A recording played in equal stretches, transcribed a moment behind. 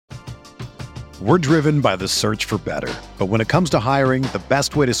We're driven by the search for better. But when it comes to hiring, the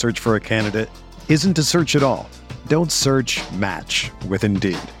best way to search for a candidate isn't to search at all. Don't search, match with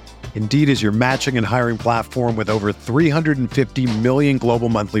Indeed. Indeed is your matching and hiring platform with over 350 million global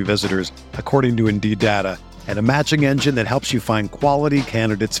monthly visitors, according to Indeed data, and a matching engine that helps you find quality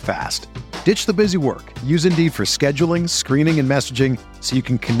candidates fast. Ditch the busy work. Use Indeed for scheduling, screening, and messaging so you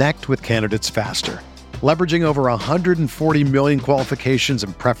can connect with candidates faster. Leveraging over 140 million qualifications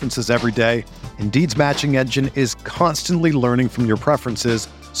and preferences every day, Indeed's matching engine is constantly learning from your preferences,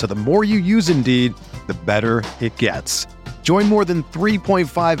 so the more you use Indeed, the better it gets. Join more than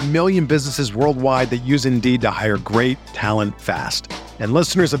 3.5 million businesses worldwide that use Indeed to hire great talent fast. And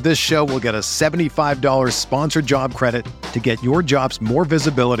listeners of this show will get a $75 sponsored job credit to get your jobs more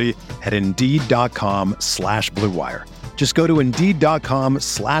visibility at Indeed.com/Blue Wire. Just go to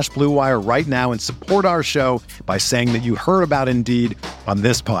Indeed.com/Blue Wire right now and support our show by saying that you heard about Indeed on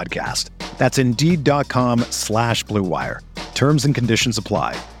this podcast. That's Indeed.com/Blue Wire. Terms and conditions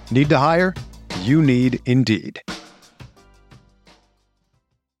apply. Need to hire? You need Indeed.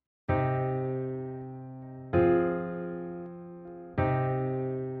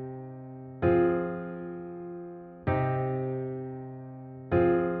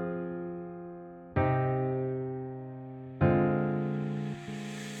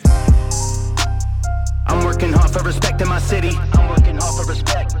 For respect in my city, I'm working hard for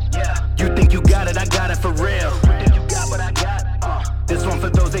respect. Yeah, you think you got it, I got it for real. You think you got what I got? This one for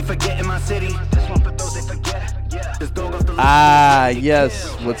those they forget in my city. This one for those they forget. Yeah.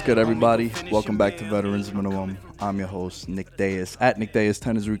 Yes. What's good, everybody? Welcome back to Veterans Minimum. I'm your host, Nick Deus. At Nick Deus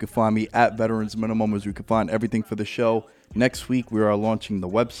 10 is where you can find me. At Veterans Minimum is where you can find everything for the show. Next week, we are launching the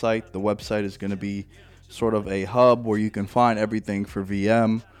website. The website is going to be sort of a hub where you can find everything for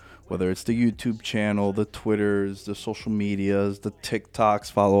VM. Whether it's the YouTube channel, the Twitters, the social medias, the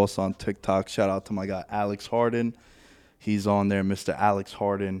TikToks. Follow us on TikTok. Shout out to my guy, Alex Harden. He's on there, Mr. Alex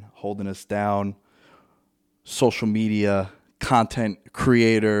Harden, holding us down. Social media, content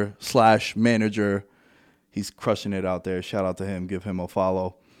creator / manager. He's crushing it out there. Shout out to him. Give him a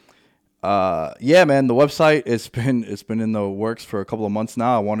follow. Yeah, man, the website, it's been in the works for a couple of months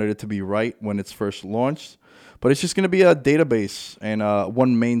now. I wanted it to be right when it's first launched. But it's just going to be a database and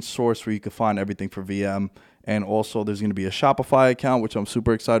one main source where you can find everything for VM. And also there's going to be a Shopify account, which I'm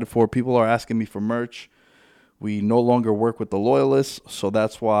super excited for. People are asking me for merch. We no longer work with the Loyalists, so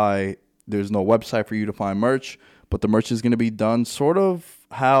that's why there's no website for you to find merch. But the merch is going to be done sort of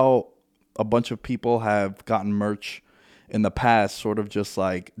how a bunch of people have gotten merch in the past, sort of just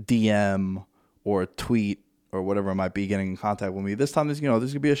like DM or tweet or whatever it might be, getting in contact with me. This time, there's going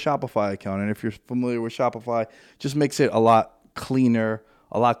to be a Shopify account. And if you're familiar with Shopify, just makes it a lot cleaner,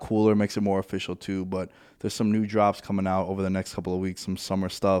 a lot cooler, makes it more official too. But there's some new drops coming out over the next couple of weeks, some summer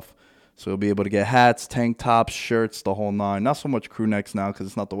stuff. So you'll be able to get hats, tank tops, shirts, the whole nine. Not so much crew necks now because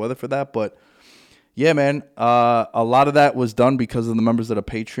it's not the weather for that. But yeah, man, a lot of that was done because of the members of the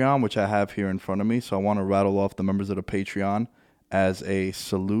Patreon, which I have here in front of me. So I want to rattle off the members of the Patreon as a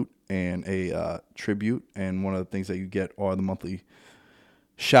salute and a tribute. And one of the things that you get are the monthly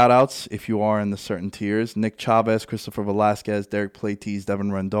shout outs if you are in the certain tiers. Nick Chavez, Christopher Velasquez, Derek Platees,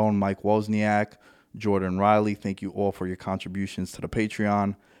 Devin Rendon, Mike Wozniak, Jordan Riley. Thank you all for your contributions to the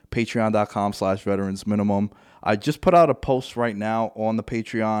Patreon. Patreon.com/Veterans Minimum. I just put out a post right now on the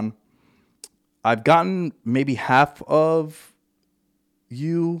Patreon. I've gotten maybe half of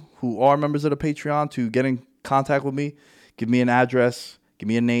you who are members of the Patreon to get in contact with me. Give me an address. Give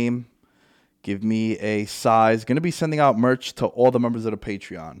me a name. Give me a size. Going to be sending out merch to all the members of the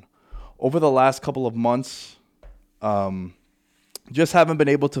Patreon. Over the last couple of months, just haven't been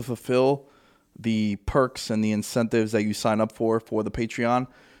able to fulfill the perks and the incentives that you sign up for the Patreon.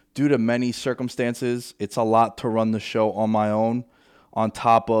 Due to many circumstances, it's a lot to run the show on my own, on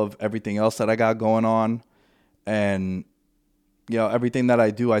top of everything else that I got going on. And, everything that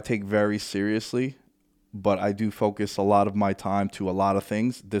I do, I take very seriously. But I do focus a lot of my time to a lot of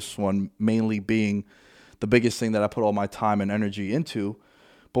things. This one mainly being the biggest thing that I put all my time and energy into.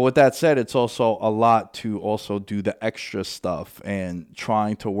 But with that said, it's also a lot to also do the extra stuff and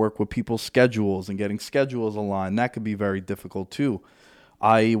trying to work with people's schedules and getting schedules aligned. That could be very difficult too.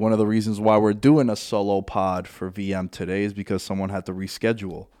 I.e., one of the reasons why we're doing a solo pod for VM today is because someone had to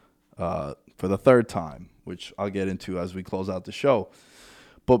reschedule for the third time, which I'll get into as we close out the show.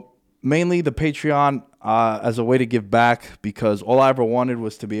 But mainly the Patreon as a way to give back, because all I ever wanted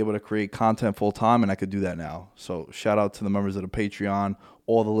was to be able to create content full time, and I could do that now. So shout out to the members of the Patreon,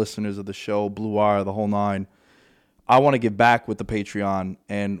 all the listeners of the show, Blue Wire, the whole nine. I want to give back with the Patreon,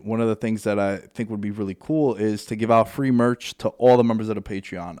 and one of the things that I think would be really cool is to give out free merch to all the members of the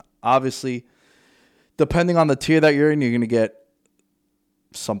Patreon. Obviously, depending on the tier that you're in, you're going to get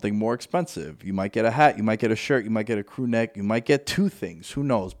something more expensive. You might get a hat, you might get a shirt, you might get a crew neck, you might get 2 things. Who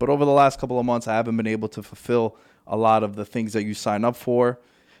knows? But over the last couple of months, I haven't been able to fulfill a lot of the things that you sign up for.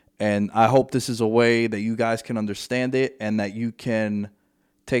 And I hope this is a way that you guys can understand it and that you can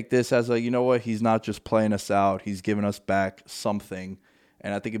take this as a, you know what, he's not just playing us out. He's giving us back something.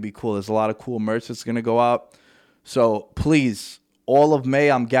 And I think it'd be cool. There's a lot of cool merch that's going to go out. So please, all of May,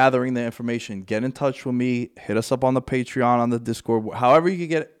 I'm gathering the information. Get in touch with me. Hit us up on the Patreon, on the Discord. However you can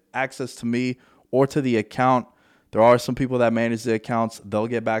get access to me or to the account. There are some people that manage the accounts. They'll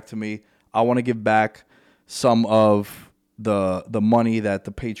get back to me. I want to give back some of the money that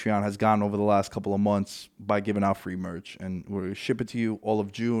the Patreon has gotten over the last couple of months by giving out free merch. And we're going to ship it to you all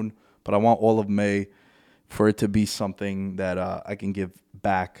of June. But I want all of May for it to be something that I can give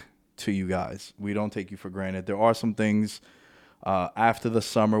back to you guys. We don't take you for granted. There are some things after the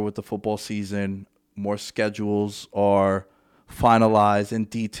summer with the football season. More schedules are finalized and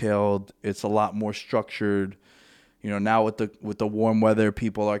detailed. It's a lot more structured. You know, now with the warm weather,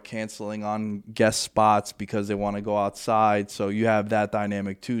 people are canceling on guest spots because they want to go outside. So you have that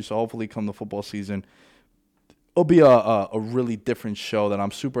dynamic too. So hopefully come the football season, it'll be a really different show that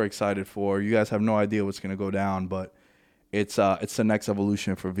I'm super excited for. You guys have no idea what's going to go down, but it's the next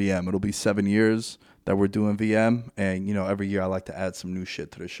evolution for VM. It'll be 7 years that we're doing VM, and you know, every year I like to add some new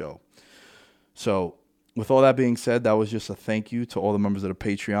shit to the show. So with all that being said, that was just a thank you to all the members of the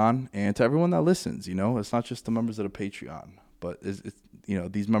Patreon and to everyone that listens. You know, it's not just the members of the Patreon, but it's you know,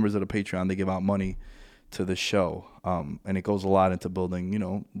 these members of the Patreon, they give out money to the show, and it goes a lot into building, you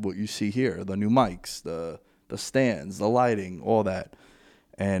know, what you see here, the new mics, the stands, the lighting, all that.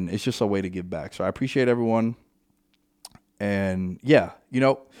 And it's just a way to give back. So I appreciate everyone. And yeah, you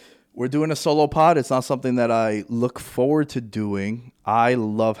know, we're doing a solo pod. It's not something that I look forward to doing. I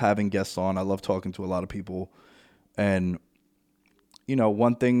love having guests on. I love talking to a lot of people. And, you know,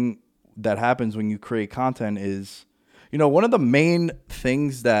 one thing that happens when you create content is, you know, one of the main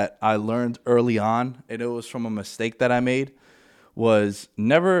things that I learned early on, and it was from a mistake that I made, was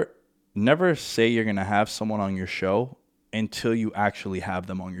never say you're going to have someone on your show until you actually have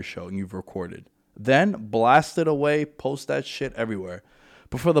them on your show and you've recorded. Then blast it away, post that shit everywhere.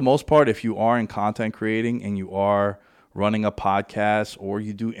 But for the most part, if you are in content creating and you are running a podcast or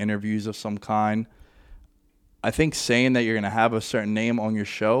you do interviews of some kind, I think saying that you're going to have a certain name on your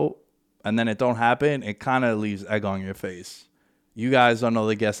show and then it don't happen, it kind of leaves egg on your face. You guys don't know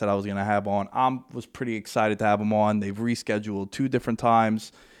the guests that I was going to have on. I was pretty excited to have them on. They've rescheduled 2 different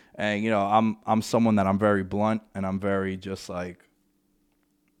times. And, you know, I'm someone that I'm very blunt and I'm very just like,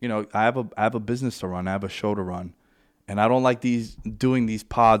 you know, I have a business to run. I have a show to run. And I don't like doing these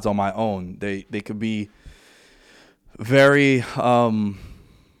pods on my own. They could be very, you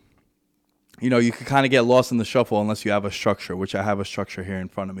know, you could kind of get lost in the shuffle unless you have a structure, which I have a structure here in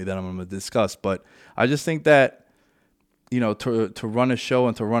front of me that I'm going to discuss. But I just think that, you know, to run a show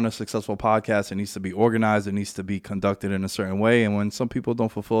and to run a successful podcast, it needs to be organized. It needs to be conducted in a certain way. And when some people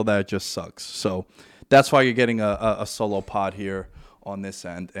don't fulfill that, it just sucks. So that's why you're getting a solo pod here on this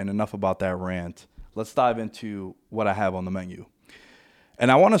end. And enough about that rant. Let's dive into what I have on the menu.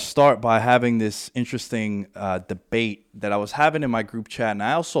 And I want to start by having this interesting debate that I was having in my group chat. And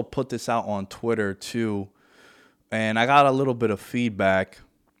I also put this out on Twitter too. And I got a little bit of feedback.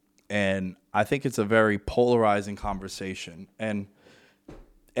 And I think it's a very polarizing conversation. And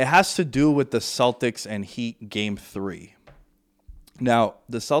it has to do with the Celtics and Heat Game 3. Now,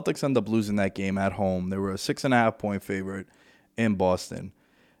 the Celtics end up losing that game at home. They were a 6.5-point favorite in Boston.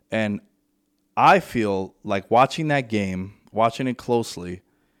 And I feel like watching that game, watching it closely,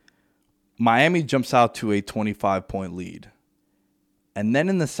 Miami jumps out to a 25-point lead. And then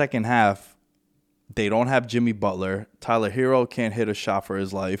in the second half, they don't have Jimmy Butler. Tyler Hero can't hit a shot for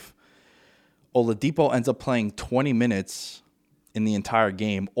his life. Oladipo ends up playing 20 minutes in the entire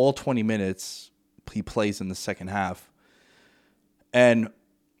game. All 20 minutes he plays in the second half. And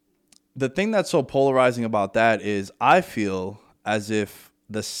the thing that's so polarizing about that is I feel as if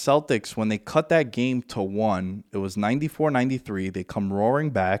the Celtics, when they cut that game to 1, it was 94-93. They come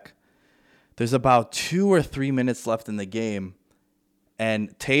roaring back. There's about 2 or 3 minutes left in the game.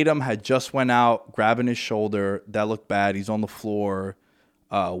 And Tatum had just went out, grabbing his shoulder. That looked bad. He's on the floor,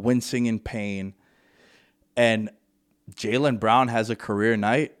 wincing in pain. And Jaylen Brown has a career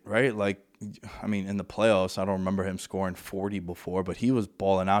night, right? Like, I mean, in the playoffs, I don't remember him scoring 40 before, but he was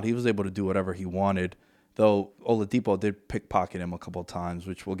balling out. He was able to do whatever he wanted. Though Oladipo did pickpocket him a couple of times,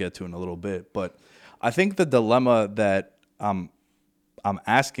 which we'll get to in a little bit. But I think the dilemma that I'm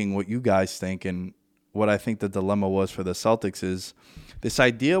asking what you guys think, and what I think the dilemma was for the Celtics is this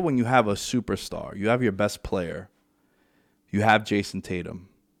idea when you have a superstar, you have your best player, you have Jason Tatum,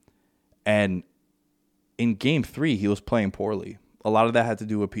 and in Game 3, he was playing poorly. A lot of that had to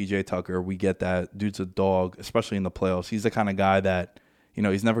do with PJ Tucker. We get that. Dude's a dog, especially in the playoffs. He's the kind of guy that,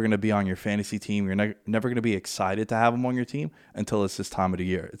 he's never going to be on your fantasy team. You're never going to be excited to have him on your team until it's this time of the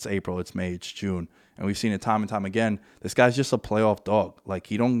year. It's April, it's May, it's June. And we've seen it time and time again. This guy's just a playoff dog. Like,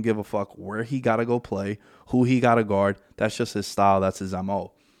 he don't give a fuck where he got to go play, who he got to guard. That's just his style. That's his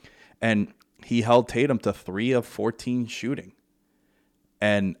MO. And he held Tatum to 3 of 14 shooting.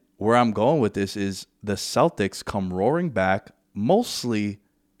 And where I'm going with this is the Celtics come roaring back, mostly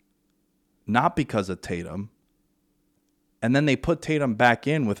not because of Tatum. And then they put Tatum back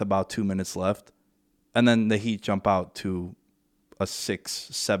in with about 2 minutes left. And then the Heat jump out to a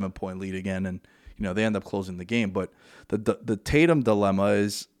 6-7 point lead again. And, they end up closing the game. But the Tatum dilemma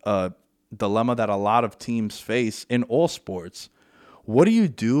is a dilemma that a lot of teams face in all sports. What do you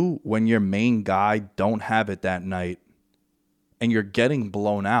do when your main guy don't have it that night and you're getting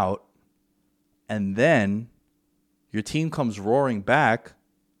blown out, and then your team comes roaring back?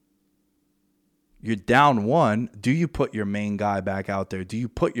 You're down 1. Do you put your main guy back out there? Do you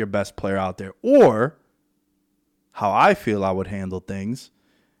put your best player out there? Or, how I feel I would handle things,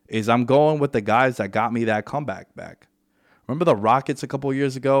 is I'm going with the guys that got me that comeback back. Remember the Rockets a couple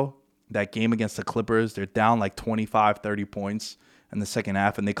years ago? That game against the Clippers? They're down like 25, 30 points in the second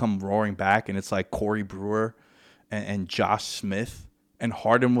half, and they come roaring back, and it's like Corey Brewer and Josh Smith. And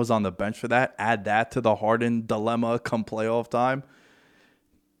Harden was on the bench for that. Add that to the Harden dilemma come playoff time.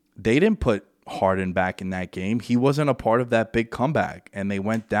 They didn't put Harden back in that game. He wasn't a part of that big comeback. And they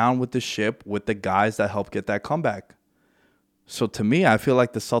went down with the ship with the guys that helped get that comeback. So to me, I feel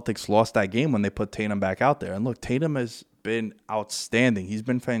like the Celtics lost that game when they put Tatum back out there. And look, Tatum has been outstanding. He's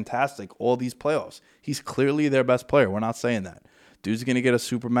been fantastic all these playoffs. He's clearly their best player. We're not saying that. Dude's going to get a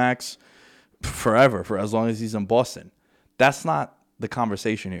Supermax forever, for as long as he's in Boston. That's not the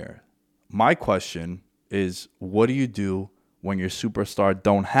conversation here. My question is, what do you do when your superstar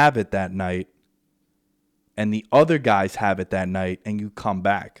don't have it that night and the other guys have it that night and you come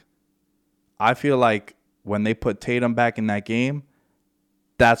back? I feel like when they put Tatum back in that game,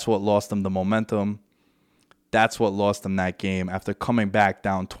 that's what lost them the momentum. That's what lost them that game after coming back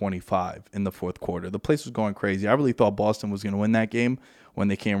down 25 in the fourth quarter. The place was going crazy. I really thought Boston was going to win that game when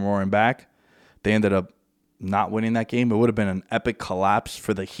they came roaring back. They ended up not winning that game. It would have been an epic collapse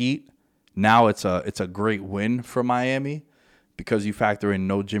for the Heat. Now it's a great win for Miami because you factor in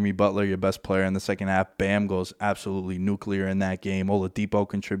no Jimmy Butler, your best player in the second half. Bam goes absolutely nuclear in that game. Oladipo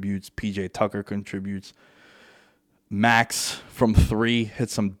contributes. PJ Tucker contributes. Max from 3 hit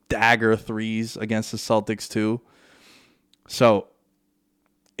some dagger threes against the Celtics too. So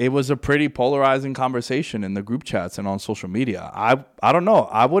it was a pretty polarizing conversation in the group chats and on social media. I don't know.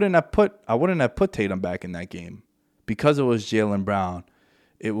 I wouldn't have put Tatum back in that game because it was Jaylen Brown.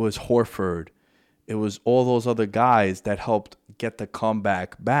 It was Horford. It was all those other guys that helped get the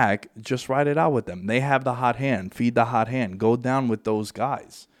comeback back. Just ride it out with them. They have the hot hand. Feed the hot hand. Go down with those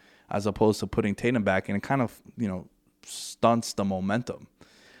guys as opposed to putting Tatum back, and it kind of, stunts the momentum.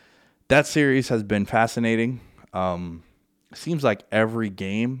 That series has been fascinating. Seems like every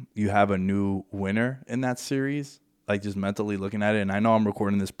game you have a new winner in that series, like just mentally looking at it. And I know I'm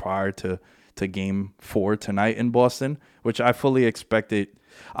recording this prior to game 4 tonight in Boston, which I fully expected.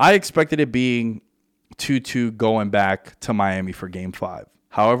 I expected it being 2-2 going back to Miami for game 5.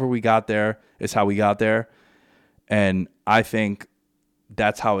 However we got there is how we got there. And I think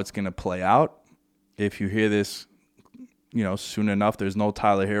that's how it's going to play out. If you hear this, soon enough, there's no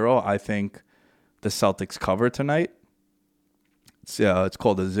Tyler Hero. I think the Celtics cover tonight. It's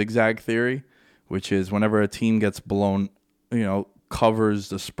called the zigzag theory, which is whenever a team gets blown, covers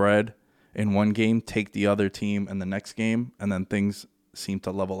the spread in one game, take the other team in the next game, and then things seem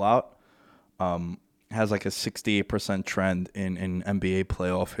to level out. Has like a 68% trend in NBA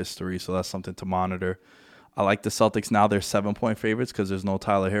playoff history, so that's something to monitor. I like the Celtics now. They're 7-point favorites because there's no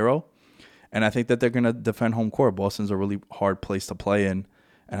Tyler Hero. And I think that they're going to defend home court. Boston's a really hard place to play in.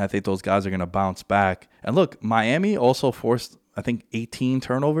 And I think those guys are going to bounce back. And look, Miami also forced, I think, 18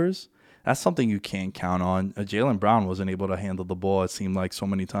 turnovers. That's something you can't count on. Jaylen Brown wasn't able to handle the ball, it seemed like, so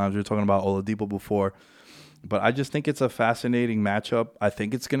many times. We were talking about Oladipo before. But I just think it's a fascinating matchup. I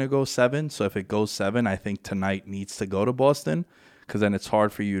think it's going to go 7. So if it goes 7, I think tonight needs to go to Boston, because then it's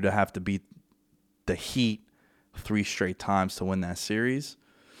hard for you to have to beat the Heat 3 straight times to win that series.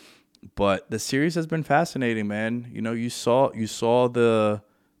 But the series has been fascinating, man. You saw the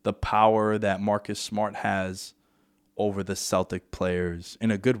power that Marcus Smart has over the Celtic players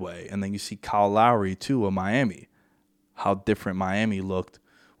in a good way. And then you see Kyle Lowry, too, of Miami, how different Miami looked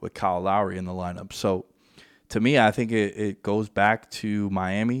with Kyle Lowry in the lineup. So, to me, I think it goes back to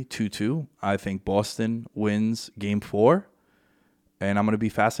Miami 2-2. I think Boston wins Game 4. And I'm going to be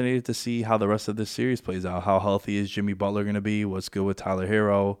fascinated to see how the rest of this series plays out. How healthy is Jimmy Butler going to be? What's good with Tyler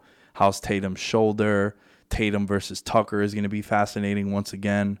Hero? How's Tatum's shoulder? Tatum versus Tucker is going to be fascinating once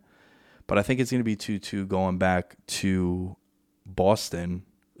again. But I think it's going to be 2-2 going back to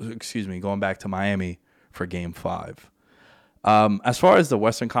going back to Miami for Game 5. As far as the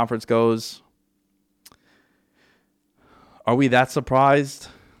Western Conference goes, are we that surprised?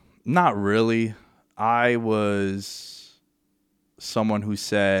 Not really. I was someone who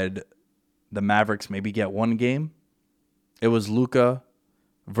said the Mavericks maybe get one game. It was Luka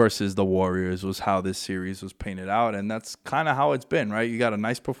versus the Warriors was how this series was painted out, and that's kind of how it's been, right? You got a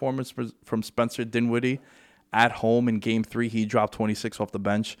nice performance from Spencer Dinwiddie at home in Game 3. He dropped 26 off the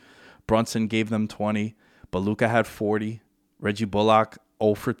bench. Brunson gave them 20, but Luka had 40. Reggie Bullock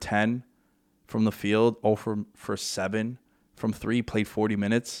 0 for 10 from the field, 0 for 7 from 3, played 40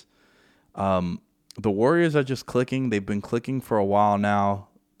 minutes. The Warriors are just clicking. They've been clicking for a while now.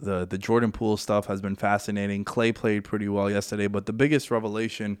 The Jordan Poole stuff has been fascinating. Clay played pretty well yesterday, but the biggest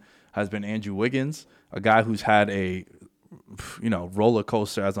revelation has been Andrew Wiggins, a guy who's had a roller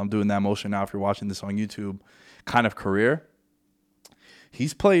coaster, as I'm doing that motion now if you're watching this on YouTube, kind of career.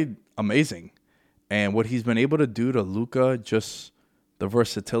 He's played amazing. And what he's been able to do to Luka, just the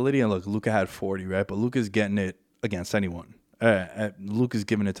versatility, and look, Luka had 40, right? But Luka's getting it against anyone. Luka's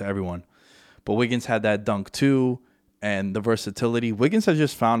giving it to everyone. But Wiggins had that dunk too, and the versatility. Wiggins has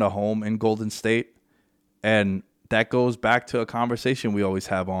just found a home in Golden State, and that goes back to a conversation we always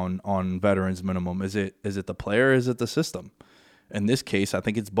have on veterans minimum. Is it the player or is it the system? In this case, I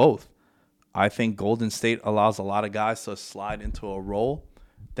think it's both. I think Golden State allows a lot of guys to slide into a role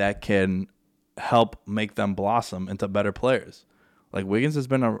that can help make them blossom into better players. Like Wiggins has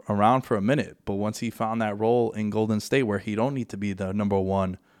been around for a minute, but once he found that role in Golden State where he don't need to be the number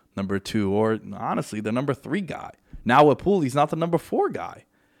 1, number 2, or honestly the number 3 guy. Now with Poole, he's not the number 4 guy.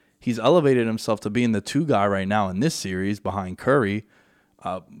 He's elevated himself to being the 2 guy right now in this series behind Curry.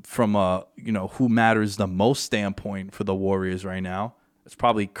 From a who matters the most standpoint for the Warriors right now, it's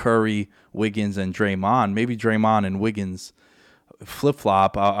probably Curry, Wiggins, and Draymond. Maybe Draymond and Wiggins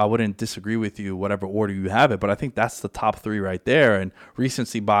flip-flop. I wouldn't disagree with you, whatever order you have it, but I think that's the top 3 right there. And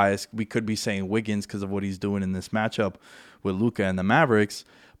recency bias, we could be saying Wiggins because of what he's doing in this matchup with Luka and the Mavericks.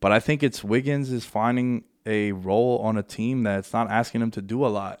 But I think it's Wiggins is finding a role on a team that's not asking him to do a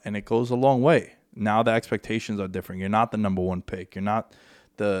lot, and it goes a long way. Now the expectations are different. You're not the number 1 pick. You're not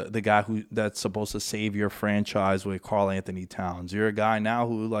the guy that's supposed to save your franchise with Karl Anthony Towns. You're a guy now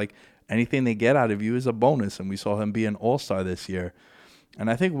who, like, anything they get out of you is a bonus, and we saw him be an all-star this year.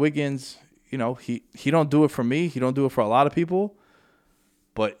 And I think Wiggins, he don't do it for me. He don't do it for a lot of people,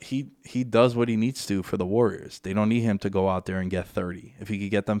 but he does what he needs to for the Warriors. They don't need him to go out there and get 30. If he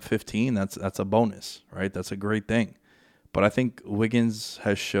could get them 15, that's a bonus, right? That's a great thing. But I think Wiggins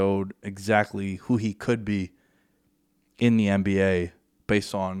has showed exactly who he could be in the NBA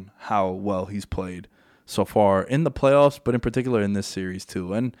based on how well he's played so far in the playoffs, but in particular in this series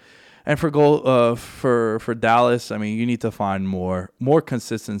too. And for Dallas, I mean, you need to find more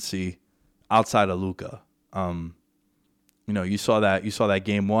consistency outside of Luka. You saw that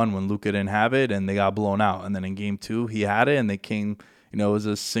game 1 when Luka didn't have it and they got blown out, and then in game 2 he had it and they came. It was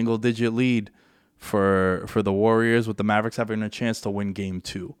a single digit lead for the Warriors with the Mavericks having a chance to win game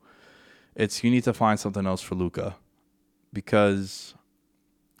 2. You need to find something else for Luka, because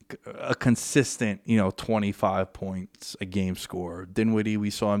a consistent, 25 points a game score. Dinwiddie, we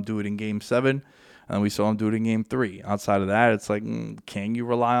saw him do it in game 7, and we saw him do it in game 3. Outside of that, it's like, can you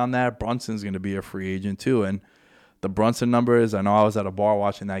rely on that? Brunson's going to be a free agent too. And the Brunson numbers, I know I was at a bar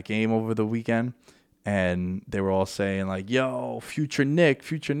watching that game over the weekend, and they were all saying like, yo, future Nick.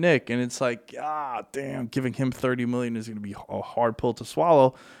 And it's like, damn, giving him $30 million is going to be a hard pill to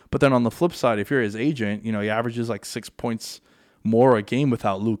swallow. But then on the flip side, if you're his agent, he averages like 6 points more a game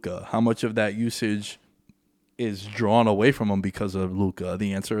without Luka. How much of that usage is drawn away from him because of Luka?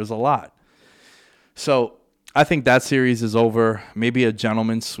 The answer is a lot. So I think that series is over. Maybe a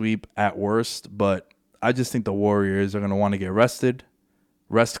gentleman's sweep at worst, but I just think the Warriors are going to want to get rested,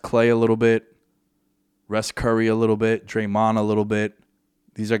 rest Clay a little bit, rest Curry a little bit, Draymond a little bit.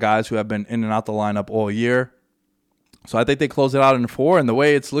 These are guys who have been in and out the lineup all year. So I think they close it out in 4, and the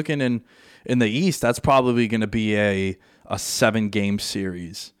way it's looking in the East, that's probably going to be a 7-game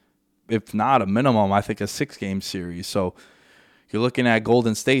series. If not a minimum, I think a 6-game series. So, You're looking at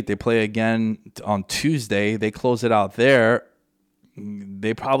Golden State. They play again on Tuesday. They close it out there.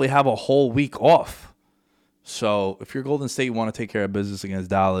 They probably have a whole week off. So if you're Golden State, you want to take care of business against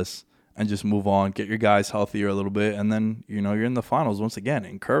Dallas and just move on, get your guys healthier a little bit, and then, you're in the finals once again.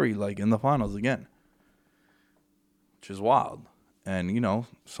 And Curry, in the finals again, which is wild. And,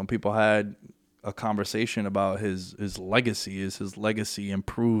 some people had a conversation about his legacy. Is his legacy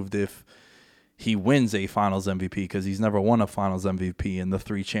improved if he wins a finals MVP? Because he's never won a finals MVP in the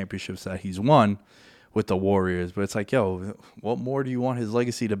 3 championships that he's won with the Warriors. But it's like, yo, what more do you want his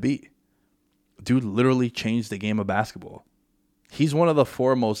legacy to be? Dude literally changed the game of basketball. He's one of the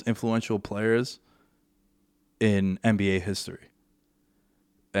 4 most influential players in NBA history.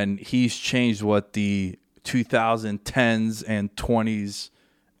 And he's changed what the 2010s and 20s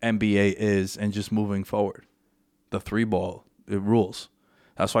NBA is, and just moving forward. The 3-ball, it rules.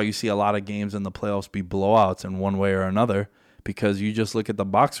 That's why you see a lot of games in the playoffs be blowouts in one way or another, because you just look at the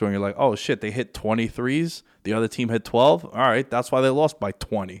box score and you're like, oh, shit, they hit 23s. The other team hit 12. All right, that's why they lost by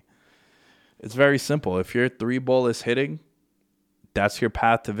 20. It's very simple. If your 3-ball is hitting, that's your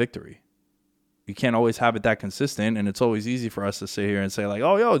path to victory. You can't always have it that consistent, and it's always easy for us to sit here and say, like,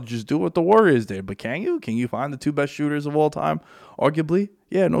 oh, yo, just do what the Warriors did. But can you? Can you find the 2 best shooters of all time, arguably?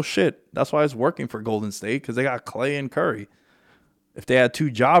 Yeah, no shit. That's why it's working for Golden State, because they got Clay and Curry. If they had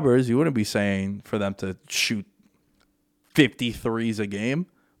 2 jobbers, you wouldn't be saying for them to shoot 53s a game.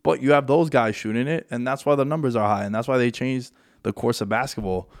 But you have those guys shooting it, and that's why the numbers are high, and that's why they changed the course of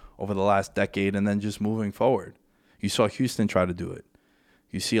basketball over the last decade and then just moving forward. You saw Houston try to do it.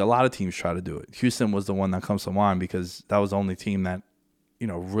 You see a lot of teams try to do it. Houston was the one that comes to mind because that was the only team that,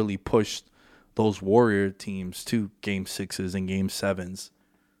 really pushed those Warrior teams to Game 6s and Game 7s.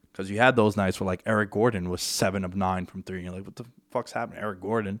 Because you had those nights where, Eric Gordon was 7 of 9 from 3. And you're like, what the fuck's happening to Eric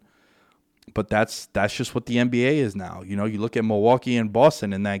Gordon? But that's just what the NBA is now. You look at Milwaukee and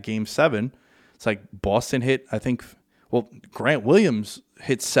Boston in that Game 7. It's like Boston hit, Grant Williams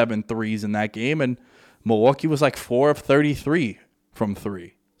hit 7 threes in that game, and Milwaukee was 4 of 33 from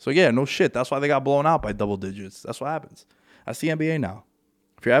 3. So, yeah, no shit. That's why they got blown out by double digits. That's what happens. That's the NBA now.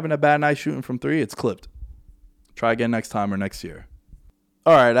 If you're having a bad night shooting from 3, it's clipped. Try again next time or next year.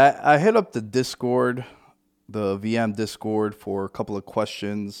 All right, I hit up the Discord, the VM Discord, for a couple of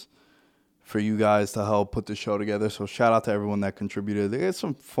questions for you guys to help put the show together. So shout out to everyone that contributed. There's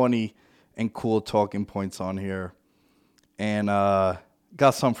some funny and cool talking points on here. And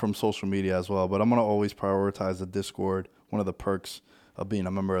got some from social media as well. But I'm going to always prioritize the Discord, one of the perks of being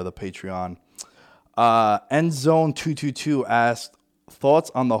a member of the Patreon. Endzone222 asked, thoughts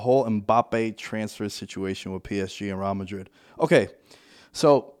on the whole Mbappe transfer situation with PSG and Real Madrid. Okay,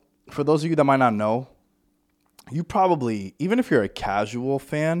 so for those of you that might not know, you probably, even if you're a casual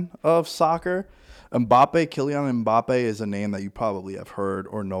fan of soccer, Kylian Mbappe is a name that you probably have heard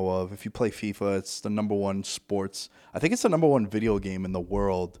or know of. If you play FIFA, it's the number 1 sports. I think it's the number 1 video game in the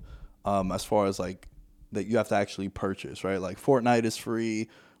world, as far as that you have to actually purchase, right? Fortnite is free,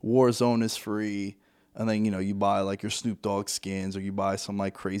 Warzone is free, and then you buy your Snoop Dogg skins, or you buy some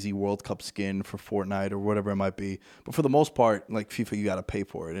crazy World Cup skin for Fortnite or whatever it might be. But for the most part, FIFA, you got to pay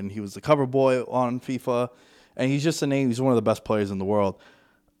for it. And he was the cover boy on FIFA, and he's just a name. He's one of the best players in the world.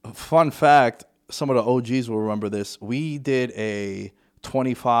 Fun fact. Some of the OGs will remember this. We did a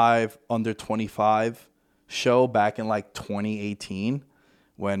 25 under 25 show back in 2018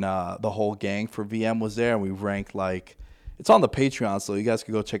 when the whole gang for VM was there, and we ranked it's on the Patreon, so you guys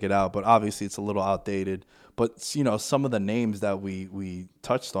can go check it out. But obviously it's a little outdated. But some of the names that we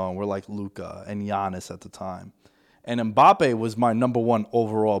touched on were Luka and Giannis at the time. And Mbappe was my number 1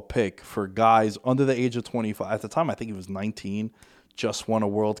 overall pick for guys under the age of 25. At the time, I think he was 19, just won a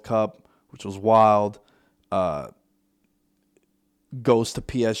World Cup, which was wild. Goes to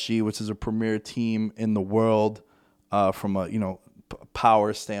PSG, which is a premier team in the world from a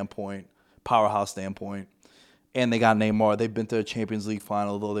powerhouse standpoint. And they got Neymar. They've been to a Champions League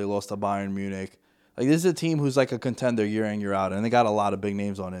final, though they lost to Bayern Munich. This is a team who's a contender year in, year out, and they got a lot of big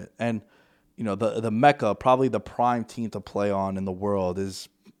names on it. And the Mecca, probably the prime team to play on in the world is,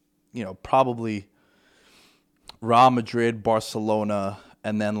 probably Real Madrid, Barcelona,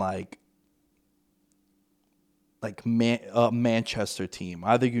 and then Manchester team.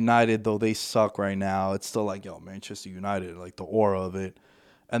 Either United, though they suck right now. It's still Manchester United, the aura of it.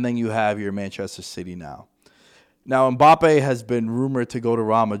 And then you have your Manchester City now. Now, Mbappe has been rumored to go to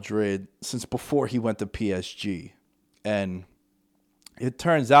Real Madrid since before he went to PSG. And it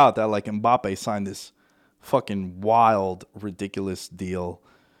turns out that Mbappe signed this fucking wild, ridiculous deal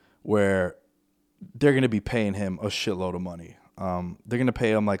where they're going to be paying him a shitload of money. They're going to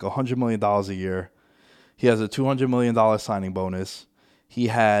pay him $100 million a year. He has a $200 million signing bonus. He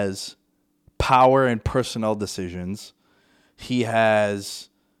has power and personnel decisions. He gets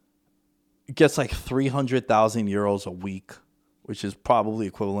like 300,000 euros a week, which is probably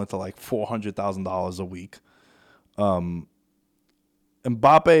equivalent to like $400,000 a week.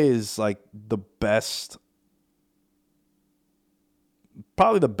 Mbappe is like the best,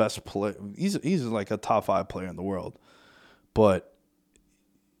 probably the best player. He's like a top 5 player in the world, but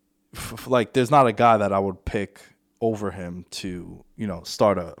like there's not a guy that I would pick over him to,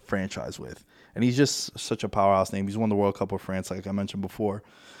 start a franchise with. And he's just such a powerhouse name. He's won the World Cup with France, like I mentioned before.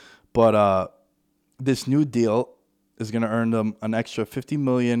 But this new deal is going to earn them an extra 50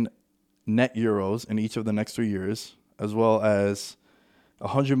 million net euros in each of the next 3 years, as well as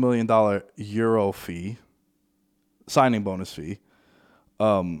 $100 million euro fee, signing bonus fee.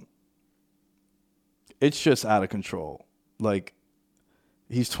 It's just out of control. Like,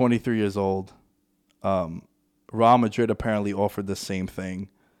 he's 23 years old. Real Madrid apparently offered the same thing,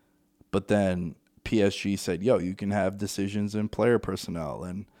 but then PSG said, "Yo, you can have decisions in player personnel,"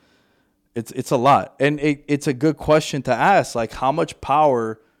 and it's a lot. And it's a good question to ask. Like, how much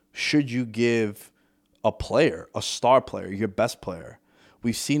power should you give a player, a star player, your best player?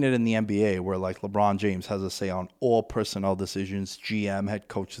 We've seen it in the NBA where like LeBron James has a say on all personnel decisions, GM, head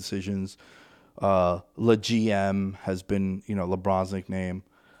coach decisions. Le GM has been, LeBron's nickname.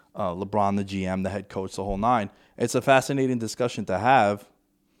 LeBron, the GM, the head coach, the whole nine. It's a fascinating discussion to have.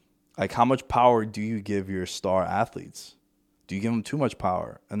 Like, how much power do you give your star athletes? Do you give them too much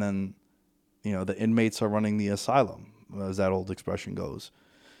power? And then, the inmates are running the asylum, as that old expression goes.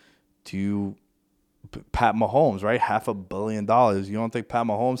 Do you... Pat Mahomes, right? $500 million. You don't think Pat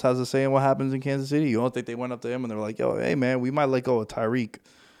Mahomes has a say in what happens in Kansas City? You don't think they went up to him and they're like, "Yo, hey, man, we might let go of Tyreek.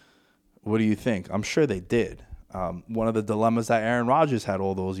 What do you think?" I'm sure they did. One of the dilemmas that Aaron Rodgers had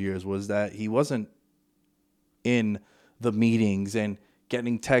all those years was that he wasn't in the meetings and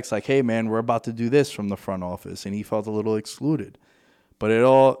getting texts like, "Hey, man, we're about to do this," from the front office, and he felt a little excluded. But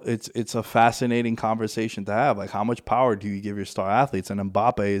it's a fascinating conversation to have. Like, how much power do you give your star athletes? And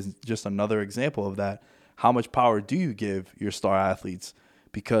Mbappe is just another example of that. How much power do you give your star athletes?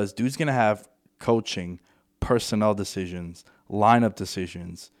 Because dude's going to have coaching, personnel decisions, lineup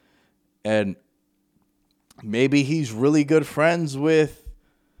decisions. And maybe he's really good friends with,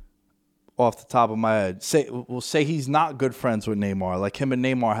 off the top of my head, we'll say he's not good friends with Neymar. Like, him and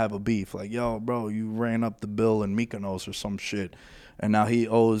Neymar have a beef. Like, "Yo, bro, you ran up the bill in Mykonos or some shit." And now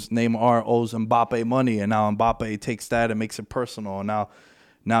Neymar owes Mbappe money, and now Mbappe takes that and makes it personal. And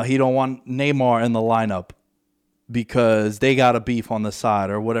now he don't want Neymar in the lineup because they got a beef on the side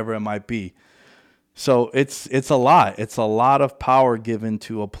or whatever it might be. So it's a lot. It's a lot of power given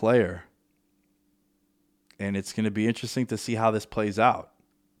to a player. And it's going to be interesting to see how this plays out.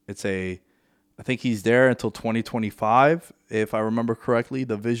 I think he's there until 2025, if I remember correctly,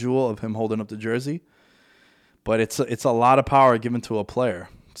 the visual of him holding up the jersey. But it's a lot of power given to a player.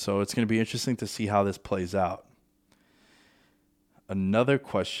 So it's going to be interesting to see how this plays out. Another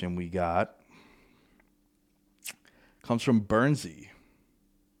question we got comes from Bernsey.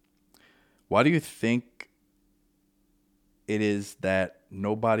 Why do you think it is that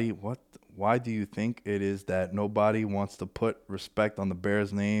why do you think it is that nobody wants to put respect on the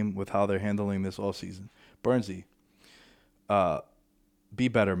Bears name with how they're handling this offseason? Bernsey, be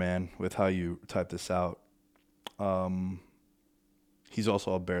better, man, with how you type this out. He's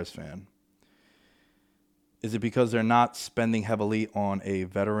also a Bears fan. Is it because they're not spending heavily on a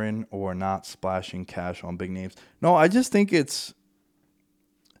veteran or not splashing cash on big names? No, I just think it's,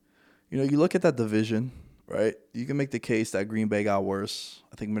 you look at that division, right? You can make the case that Green Bay got worse.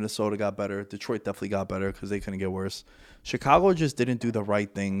 I think Minnesota got better. Detroit definitely got better because they couldn't get worse. Chicago just didn't do the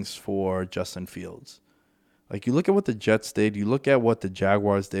right things for Justin Fields. Like, you look at what the Jets did, you look at what the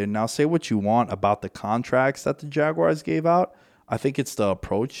Jaguars did. Now, say what you want about the contracts that the Jaguars gave out. I think it's the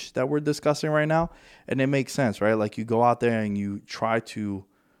approach that we're discussing right now, and it makes sense, right? Like, you go out there and you try to,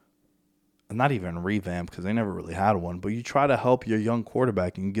 not even revamp because they never really had one, but you try to help your young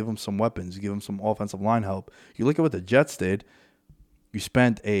quarterback and you give him some weapons, you give him some offensive line help. You look at what the Jets did. You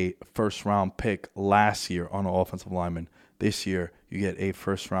spent a first-round pick last year on an offensive lineman. This year, you get a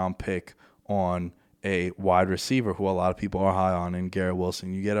first-round pick on a wide receiver who a lot of people are high on in Garrett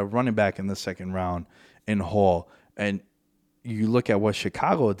Wilson. You get a running back in the second round in Hall. And you look at what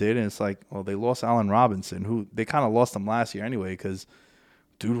Chicago did, and it's like, well, they lost Allen Robinson, who they kind of lost him last year anyway because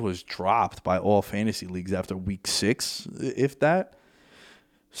dude was dropped by all fantasy leagues after week 6, if that.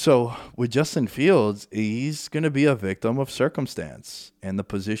 So with Justin Fields, he's going to be a victim of circumstance and the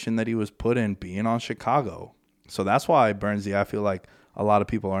position that he was put in being on Chicago. So that's why, Bernsey, I feel like a lot of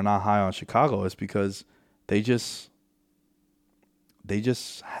people are not high on Chicago, is because they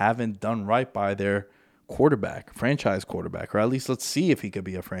just haven't done right by their franchise quarterback, or at least let's see if he could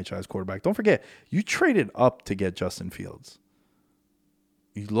be a franchise quarterback. Don't forget, you traded up to get Justin Fields.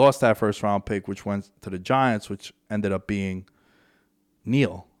 You lost that first round pick, which went to the Giants, which ended up being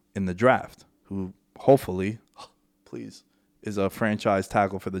Neal in the draft, who hopefully, please, is a franchise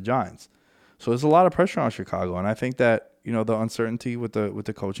tackle for the Giants. So there's a lot of pressure on Chicago, and I think that, you know, the uncertainty with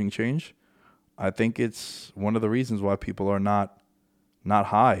the coaching change, I think it's one of the reasons why people are not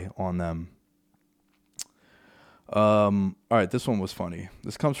high on them. All right, this one was funny.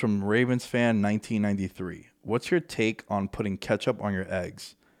 This comes from Ravens fan 1993. What's your take on putting ketchup on your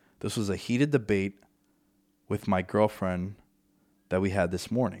eggs? This was a heated debate with my girlfriend that we had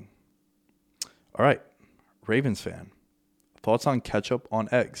this morning. All right, Ravens fan. Thoughts on ketchup on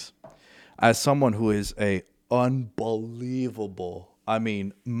eggs? As someone who is a unbelievable,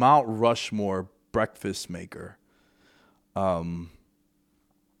 Mount Rushmore breakfast maker,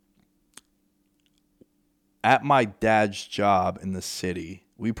 at my dad's job in the city,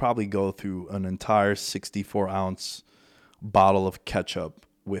 we probably go through an entire 64-ounce bottle of ketchup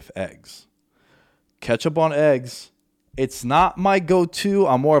with eggs. Ketchup on eggs, it's not my go-to.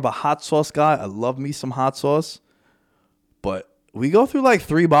 I'm more of a hot sauce guy. I love me some hot sauce. But we go through like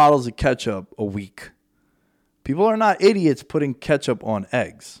 3 bottles of ketchup a week. People are not idiots putting ketchup on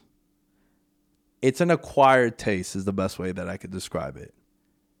eggs. It's an acquired taste is the best way that I could describe it.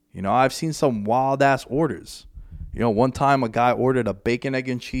 You know, I've seen some wild-ass orders. You know, one time a guy ordered a bacon, egg,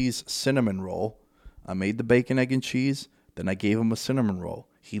 and cheese cinnamon roll. I made the bacon, egg, and cheese. Then I gave him a cinnamon roll.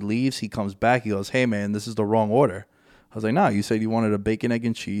 He leaves. He comes back. He goes, hey, man, this is the wrong order. I was like, no, you said you wanted a bacon, egg,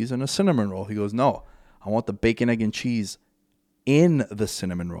 and cheese and a cinnamon roll. He goes, no, I want the bacon, egg, and cheese in the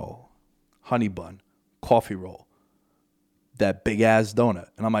cinnamon roll, honey bun, coffee roll, that big-ass donut.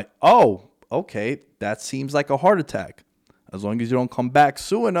 And I'm like, oh, okay, that seems like a heart attack. As long as you don't come back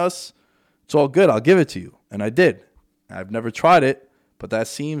suing us, it's all good. I'll give it to you. And I did. I've never tried it, but that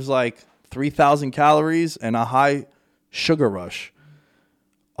seems like 3,000 calories and a high sugar rush.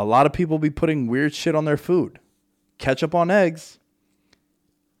 A lot of people be putting weird shit on their food. Ketchup on eggs.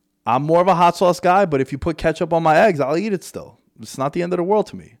 I'm more of a hot sauce guy, but if you put ketchup on my eggs, I'll eat it still. It's not the end of the world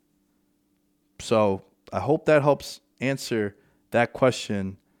to me. So I hope that helps answer that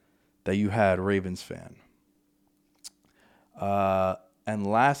question that you had, Ravens fan. And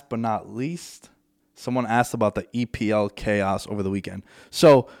last but not least, someone asked about the EPL chaos over the weekend.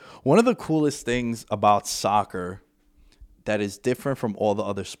 So one of the coolest things about soccer that is different from all the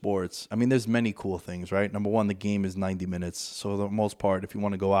other sports, there's many cool things, right? Number one, the game is 90 minutes. So for the most part, if you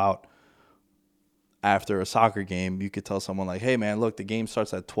want to go out after a soccer game, you could tell someone like, hey, man, look, the game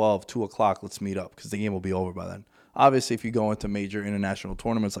starts at 2 o'clock. Let's meet up because the game will be over by then. Obviously, if you go into major international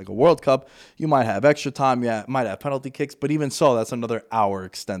tournaments like a World Cup, you might have extra time. Yeah, might have penalty kicks. But even so, that's another hour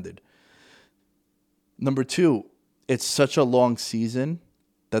extended. Number two, it's such a long season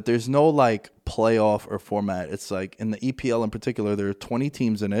that there's no like playoff or format. It's like in the EPL in particular, there are 20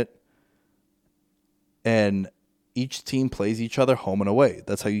 teams in it. And each team plays each other home and away.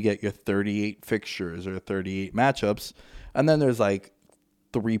 That's how you get your 38 fixtures or 38 matchups. And then there's like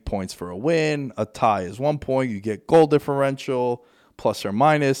 3 points for a win. A tie is 1 point. You get goal differential, plus or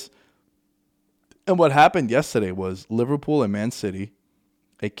minus. And what happened yesterday was Liverpool and Man City,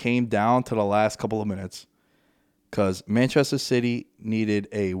 it came down to the last couple of minutes because Manchester City needed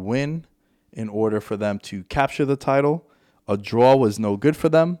a win in order for them to capture the title. A draw was no good for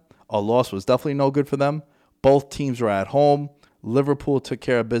them. A loss was definitely no good for them. Both teams were at home. Liverpool took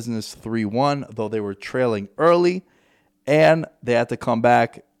care of business 3-1, though they were trailing early. And they had to come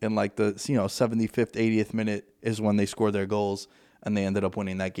back in like the 75th, 80th minute is when they scored their goals. And they ended up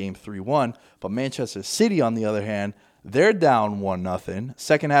winning that game 3-1. But Manchester City, on the other hand, they're down 1-0.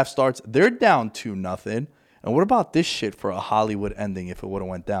 Second half starts, they're down 2-0. And what about this shit for a Hollywood ending if it would have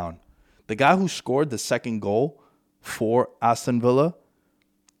went down? The guy who scored the second goal for Aston Villa,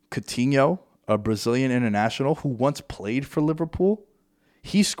 Coutinho, a Brazilian international who once played for Liverpool,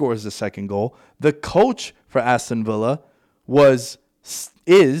 he scores the second goal. The coach for Aston Villa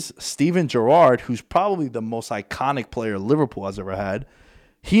is Steven Gerrard, who's probably the most iconic player Liverpool has ever had.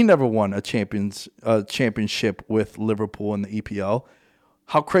 He never won a championship with Liverpool in the EPL.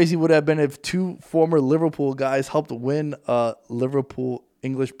 How crazy would it have been if 2 former Liverpool guys helped win Liverpool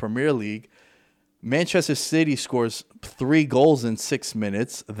English Premier League? Manchester City scores 3 goals in 6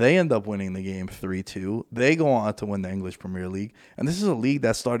 minutes. They end up winning the game 3-2. They go on to win the English Premier League. And this is a league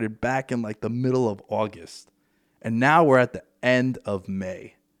that started back in like the middle of August. And now we're at the end of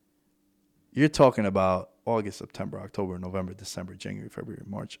May. You're talking about August, September, October, November, December, January, February,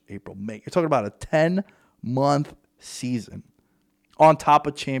 March, April, May. You're talking about a 10 6-month season on top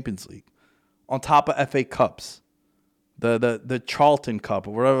of Champions League, on top of FA Cups, the Charlton Cup,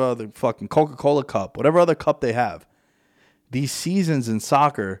 or whatever other fucking Coca-Cola Cup, whatever other cup they have. These seasons in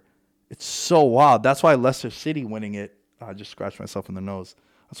soccer, it's so wild. That's why Leicester City winning it, I just scratched myself in the nose.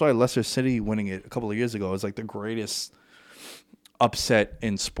 That's why Leicester City winning it a couple of years ago is like the greatest upset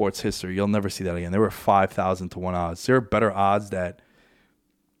in sports history. You'll never see that again. There were 5,000 to 1 odds. There are better odds that,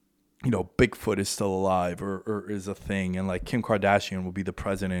 you know, Bigfoot is still alive or is a thing, and like Kim Kardashian will be the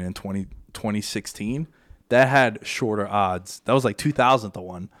president in 2016. That had shorter odds. That was like 2,000 to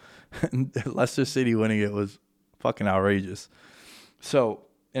 1. Leicester City winning it was fucking outrageous. So,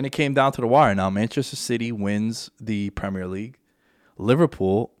 and it came down to the wire. Now Manchester City wins the Premier League.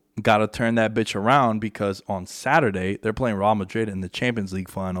 Liverpool got to turn that bitch around because on Saturday they're playing Real Madrid in the Champions League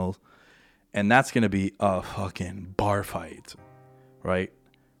finals, and that's going to be a fucking bar fight, right?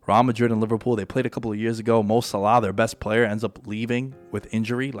 Real Madrid and Liverpool, they played a couple of years ago. Mo Salah, their best player, ends up leaving with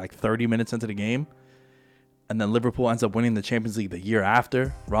injury like 30 minutes into the game. And then Liverpool ends up winning the Champions League the year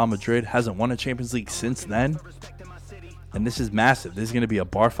after. Real Madrid hasn't won a Champions League since then. And this is massive. This is going to be a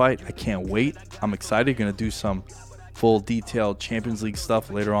bar fight. I can't wait. I'm excited. Going to do some full detailed Champions League stuff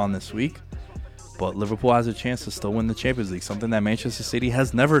later on this week. But Liverpool has a chance to still win the Champions League, something that Manchester City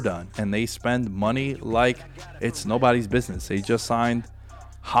has never done. And they spend money like it's nobody's business. They just signed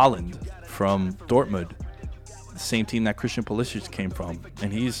Haaland from Dortmund, the same team that Christian Pulisic came from.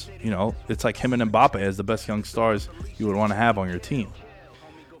 And he's, you know, it's like him and Mbappe as the best young stars you would want to have on your team.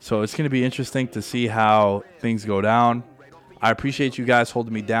 So it's going to be interesting to see how things go down. I appreciate you guys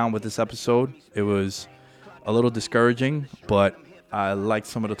holding me down with this episode. It was a little discouraging, but I liked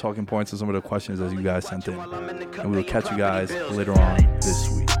some of the talking points and some of the questions that you guys sent in. And we will catch you guys later on this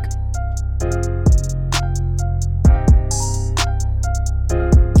week.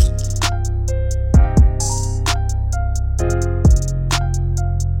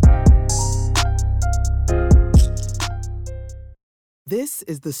 This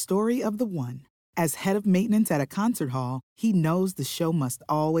is the story of the one. As head of maintenance at a concert hall, he knows the show must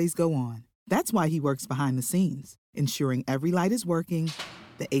always go on. That's why he works behind the scenes, ensuring every light is working,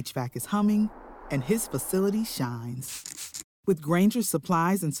 the HVAC is humming, and his facility shines. With Grainger's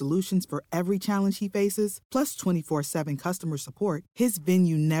supplies and solutions for every challenge he faces, plus 24/7 customer support, his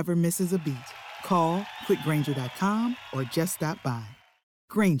venue never misses a beat. Call quickgrainger.com or just stop by.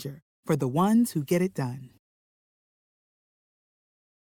 Grainger, for the ones who get it done.